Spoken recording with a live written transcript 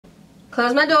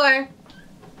Close my door.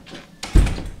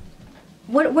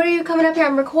 What are you coming up here?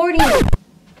 I'm recording.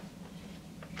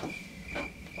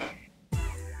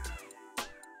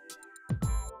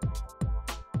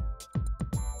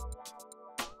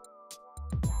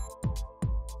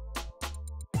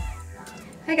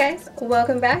 Hi guys,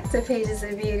 welcome back to Pages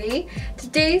of Beauty.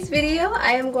 Today's video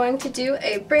I am going to do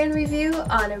a brand review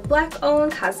on a Black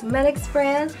owned cosmetics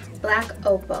brand, Black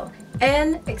Opal,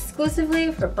 and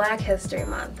exclusively for Black History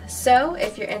Month. So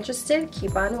if you're interested,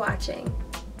 keep on watching.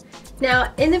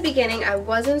 Now, in the beginning, I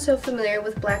wasn't so familiar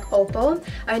with Black Opal.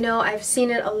 I know I've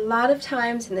seen it a lot of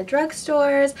times in the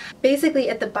drugstores, basically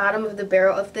at the bottom of the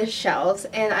barrel of the shelves,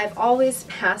 and I've always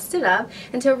passed it up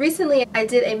until recently I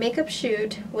did a makeup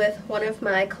shoot with one of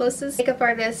my closest makeup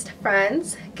artist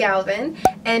friends, Galvin,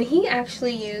 and he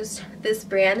actually used this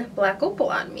brand, Black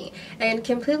Opal, on me and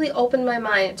completely opened my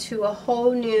mind to a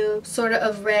whole new sort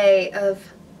of array of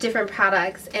different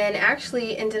products, and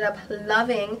actually ended up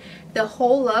loving the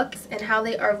whole look and how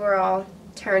they overall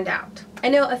turned out. I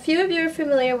know a few of you are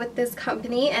familiar with this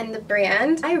company and the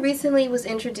brand. I recently was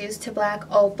introduced to Black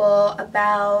Opal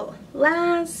about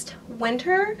last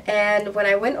winter, and when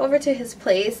I went over to his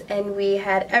place and we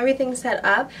had everything set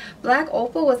up, Black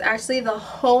Opal was actually the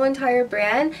whole entire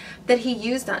brand that he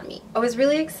used on me. I was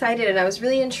really excited and I was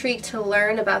really intrigued to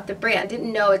learn about the brand.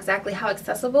 Didn't know exactly how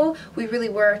accessible we really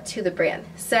were to the brand.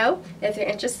 So if you're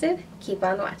interested, keep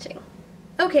on watching.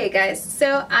 Okay guys,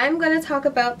 so I'm going to talk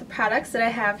about the products that I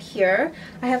have here.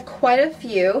 I have quite a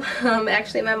few.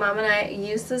 Actually, my mom and I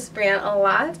use this brand a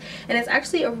lot, and it's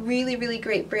actually a really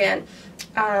great brand.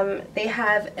 They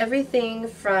have everything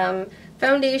from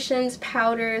foundations,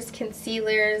 powders,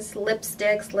 concealers,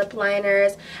 lipsticks, lip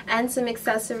liners, and some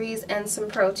accessories and some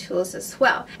pro tools as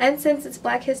well. And since it's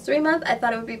Black History Month, I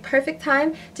thought it would be perfect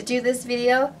time to do this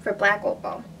video for Black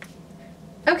Opal.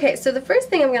 Okay, so the first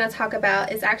thing I'm going to talk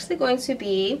about is actually going to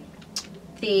be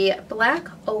the Black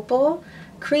Opal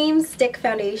Cream Stick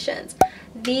Foundations.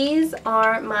 These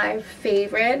are my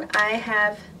favorite. I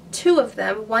have two of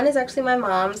them. One is actually my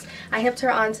mom's. I helped her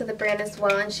onto the brand as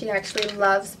well, and she actually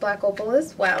loves Black Opal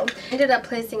as well. I ended up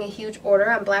placing a huge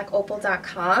order on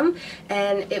blackopal.com,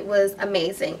 and it was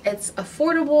amazing. It's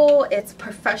affordable, it's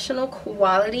professional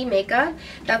quality makeup.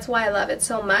 That's why I love it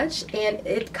so much, and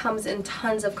it comes in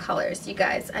tons of colors, you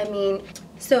guys. I mean,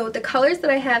 so the colors that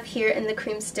I have here in the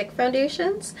Cream Stick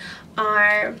Foundations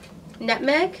are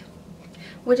Nutmeg,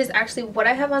 which is actually what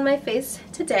I have on my face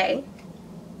today.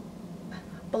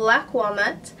 Black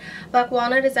Walnut. Black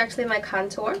Walnut is actually my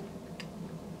contour.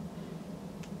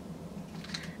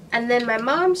 And then my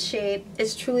mom's shade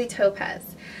is truly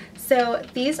Topaz. So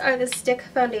these are the stick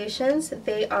foundations.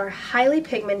 They are highly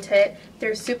pigmented.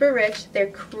 They're super rich.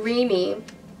 They're creamy.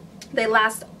 They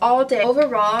last all day.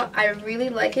 Overall, I really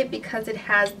like it because it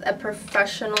has a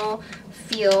professional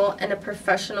feel and a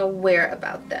professional wear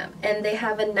about them. And they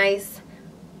have a nice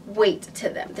weight to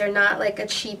them. They're not like a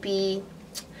cheapy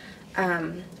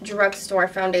drugstore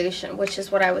foundation, which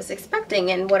is what I was expecting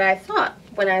and what I thought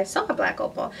when I saw Black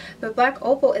Opal. But Black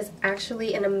Opal is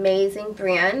actually an amazing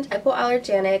brand.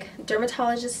 Hypoallergenic,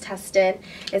 dermatologist tested.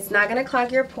 It's not going to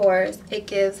clog your pores. It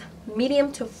gives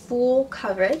medium to full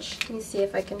coverage. Let me see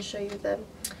if I can show you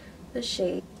the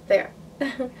shade. There.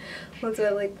 Let's do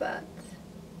it like that.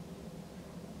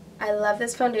 I love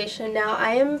this foundation. Now,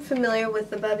 I am familiar with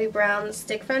the Bobbi Brown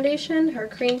stick foundation, her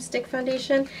cream stick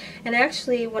foundation, and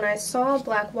actually when I saw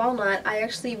Black Walnut, I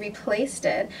actually replaced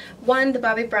it. One, the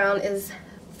Bobbi Brown is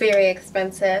very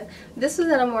expensive. This was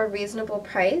at a more reasonable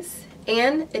price,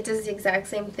 and it does the exact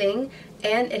same thing,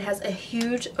 and it has a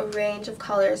huge range of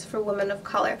colors for women of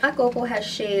color. Black Opal has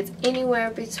shades anywhere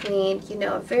between, you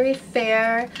know, very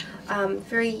fair,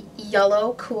 very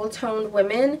yellow, cool toned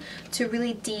women to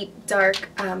really deep, dark,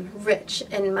 rich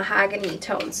and mahogany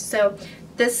tones. So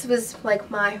this was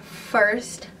like my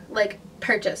first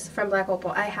purchase from Black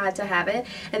Opal. I had to have it,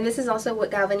 and this is also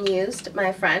what Galvin used,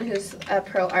 my friend who's a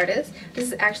pro artist.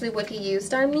 This is actually what he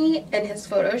used on me in his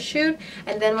photo shoot,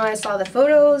 and then when I saw the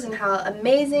photos and how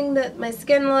amazing that my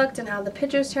skin looked and how the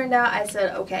pictures turned out, I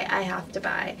said, okay, I have to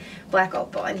buy Black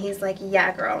Opal. And he's like,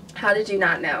 yeah girl, how did you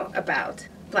not know about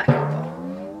Black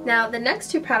Opal? Now, the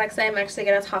next two products I'm actually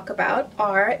going to talk about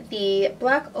are the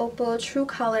Black Opal True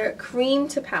Color Cream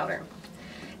to Powder.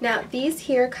 Now, these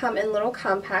here come in little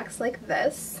compacts like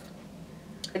this.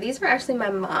 These were actually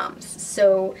my mom's,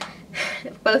 so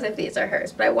both of these are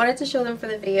hers, but I wanted to show them for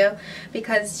the video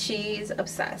because she's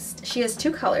obsessed. She has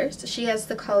two colors. She has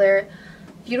the color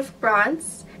Beautiful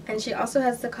Bronze, and she also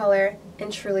has the color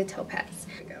in Truly Topaz.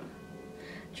 Here we go.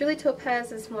 Truly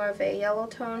Topaz is more of a yellow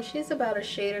tone. She's about a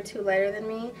shade or two lighter than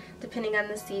me, depending on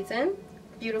the season.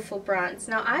 Beautiful Bronze.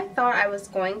 Now I thought I was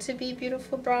going to be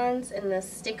Beautiful Bronze in the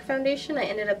stick foundation. I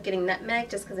ended up getting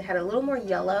Nutmeg just because it had a little more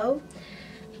yellow.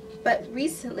 But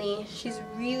recently she's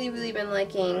really been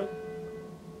liking,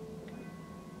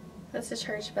 that's the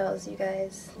church bells, you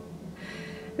guys.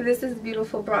 This is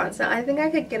Beautiful Bronze. Now I think I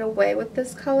could get away with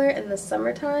this color in the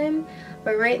summertime,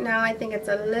 but right now I think it's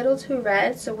a little too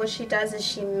red. So what she does is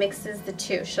she mixes the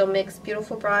two. She'll mix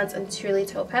Beautiful Bronze and Truly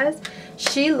Topaz.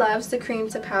 She loves the cream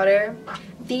to powder.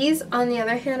 These, on the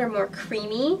other hand, are more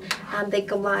creamy. They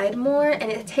glide more, and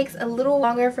it takes a little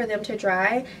longer for them to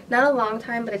dry. Not a long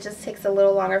time, but it just takes a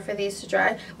little longer for these to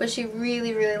dry. But she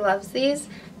really loves these,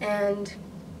 and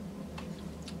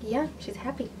yeah, she's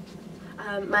happy.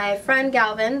 My friend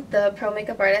Galvin, the pro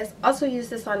makeup artist, also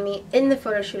used this on me in the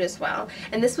photo shoot as well.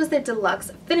 And this was the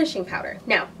Deluxe finishing powder.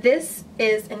 Now, this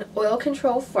is an oil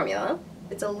control formula.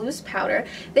 It's a loose powder.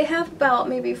 They have about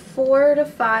maybe 4 to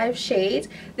 5 shades.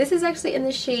 This is actually in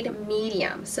the shade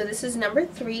medium. So this is number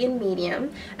 3 in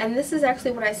medium. And this is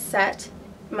actually what I set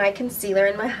my concealer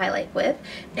and my highlight with,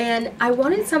 and I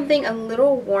wanted something a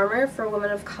little warmer for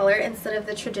women of color instead of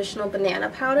the traditional banana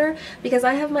powder, because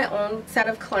I have my own set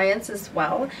of clients as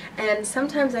well, and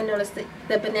sometimes I notice that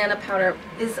the banana powder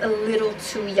is a little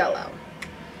too yellow.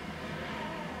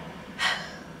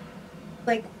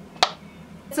 Like,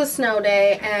 it's a snow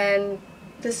day and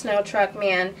the snow truck,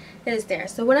 man, it is there.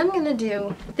 So what I'm going to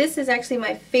do, this is actually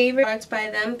my favorite product by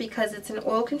them because it's an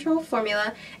oil control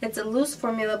formula. It's a loose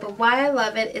formula, but why I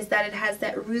love it is that it has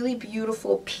that really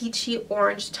beautiful peachy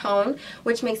orange tone,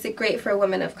 which makes it great for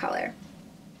women of color.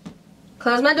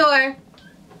 Close my door.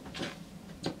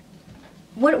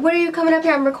 What are you coming up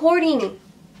here? I'm recording.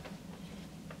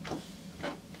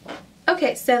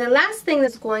 Okay, so the last thing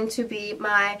that's going to be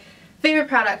my favorite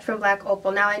product from Black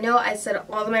Opal. Now I know I said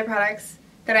all of my products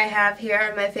that I have here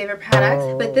are my favorite products,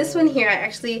 but this one here I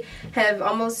actually have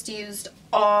almost used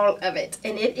all of it,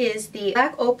 and it is the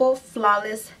Black Opal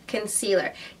Flawless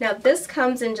Concealer. Now this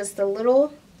comes in just a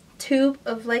little tube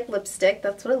of like lipstick.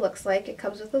 That's what it looks like. It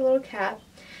comes with a little cap,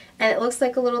 and it looks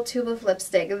like a little tube of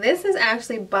lipstick. This is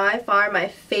actually by far my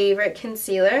favorite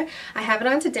concealer. I have it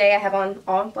on today. I have on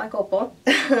all Black Opal.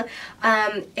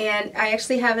 And I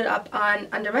actually have it up on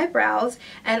under my brows,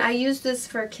 and I use this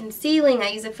for concealing, I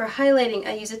use it for highlighting,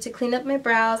 I use it to clean up my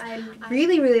brows. I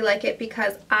really like it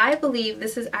because I believe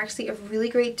this is actually a really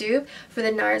great dupe for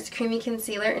the NARS Creamy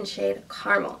Concealer in shade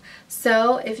Caramel.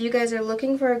 So if you guys are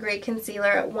looking for a great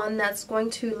concealer, one that's going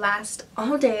to last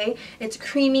all day, it's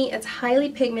creamy, it's highly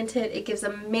pigmented, it gives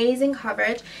amazing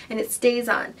coverage, and it stays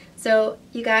on. So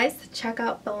you guys, check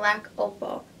out Black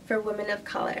Opal for women of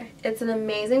color. It's an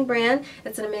amazing brand,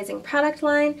 it's an amazing product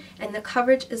line, and the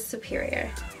coverage is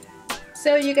superior.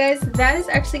 So you guys, that is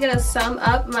actually going to sum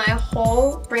up my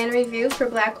whole brand review for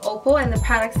Black Opal and the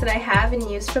products that I have and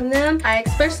use from them. I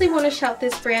especially want to shout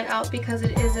this brand out because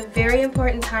it is a very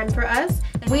important time for us.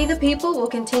 We the people will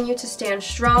continue to stand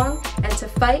strong and to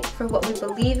fight for what we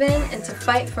believe in and to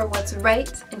fight for what's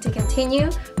right and to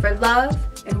continue for love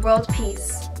and world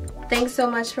peace. Thanks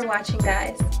so much for watching,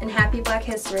 guys, and happy Black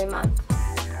History Month.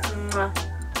 Mwah.